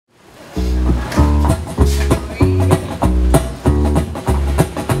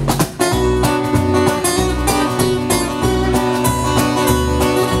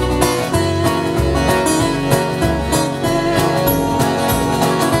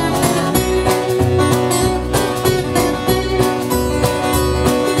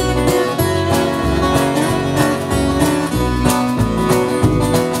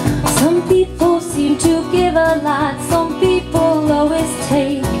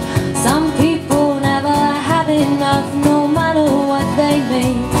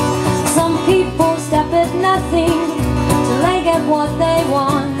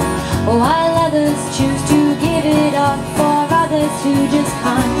while others choose to give it up for others who just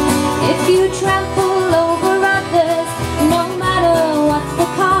can't. If you trample over others, no matter what the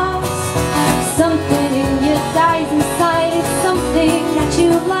cost, something in you dies inside. It's something that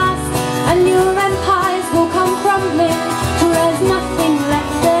you've lost, and your empires will come crumbling till there's nothing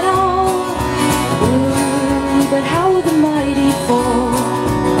left at all. Ooh, but how the mighty fall.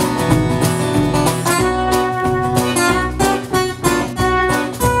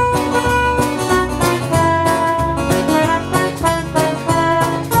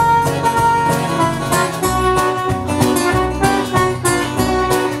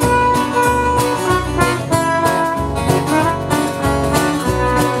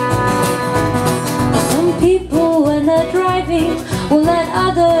 Will let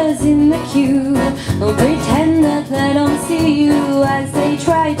others in the queue pretend that they don't see you as they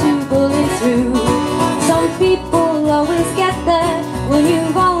try to bully through. Some people always get there when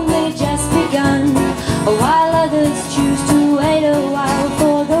you've only just begun, while others choose to wait a while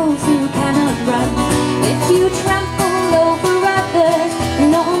for those who cannot run. If you trample over others,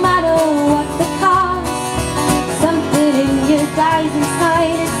 no matter what the cost, something in you dies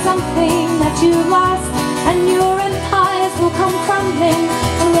inside. It's something that you lost, and your empires will come crumbling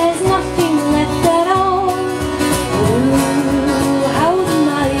and there's nothing left at all. Ooh, how the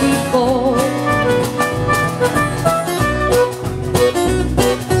mighty fall.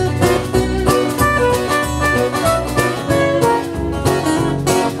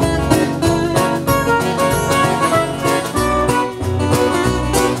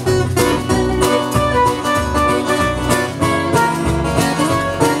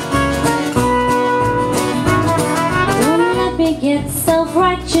 Get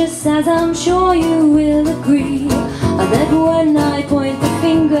self-righteous, as I'm sure you will agree, that when I point the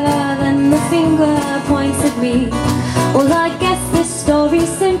finger, then the finger points at me. Well, I guess this story's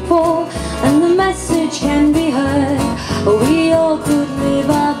simple and the message can be heard. We all could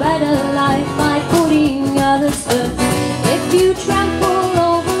live